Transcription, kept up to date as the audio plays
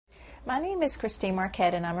My name is Christine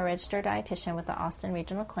Marquette, and I'm a registered dietitian with the Austin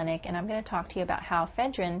Regional Clinic, and I'm going to talk to you about how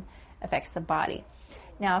ephedrine affects the body.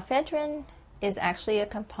 Now, ephedrine is actually a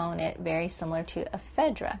component very similar to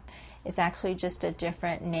ephedra. It's actually just a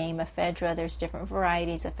different name, ephedra. There's different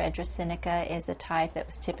varieties. Ephedra sinica is a type that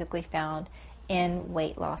was typically found in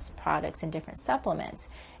weight loss products and different supplements.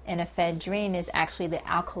 And ephedrine is actually the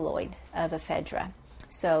alkaloid of ephedra.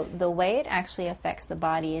 So the way it actually affects the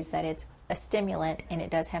body is that it's a stimulant, and it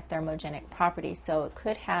does have thermogenic properties, so it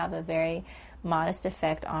could have a very modest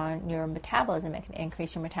effect on your metabolism. It can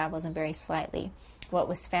increase your metabolism very slightly. What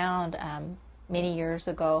was found many years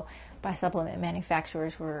ago by supplement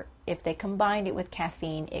manufacturers were if they combined it with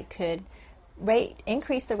caffeine, it could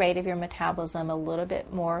increase the rate of your metabolism a little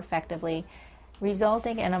bit more effectively,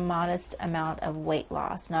 resulting in a modest amount of weight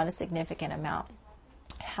loss, not a significant amount.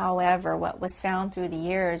 However, what was found through the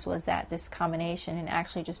years was that this combination, and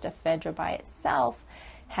actually just ephedra by itself,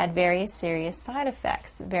 had very serious side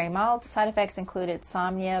effects. Very mild side effects included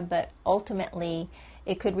insomnia, but ultimately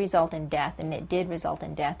it could result in death, and it did result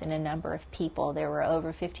in death in a number of people. There were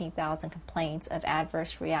over 15,000 complaints of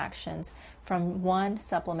adverse reactions from one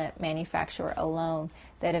supplement manufacturer alone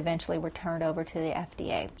that eventually were turned over to the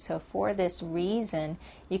FDA. So for this reason,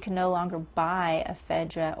 you can no longer buy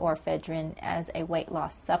ephedra or ephedrine as a weight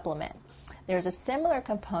loss supplement. There's a similar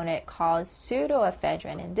component called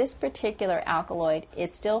pseudoephedrine, and this particular alkaloid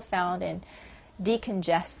is still found in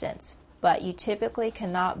decongestants, but you typically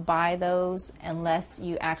cannot buy those unless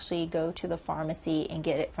you actually go to the pharmacy and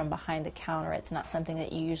get it from behind the counter. It's not something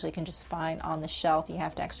that you usually can just find on the shelf. You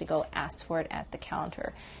have to actually go ask for it at the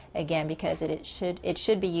counter. Again, because it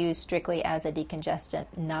should be used strictly as a decongestant,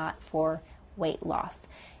 not for weight loss.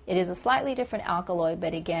 It is a slightly different alkaloid,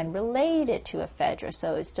 but again, related to ephedra,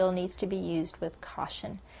 so it still needs to be used with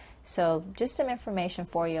caution. So just some information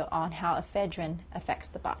for you on how ephedrine affects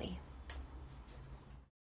the body.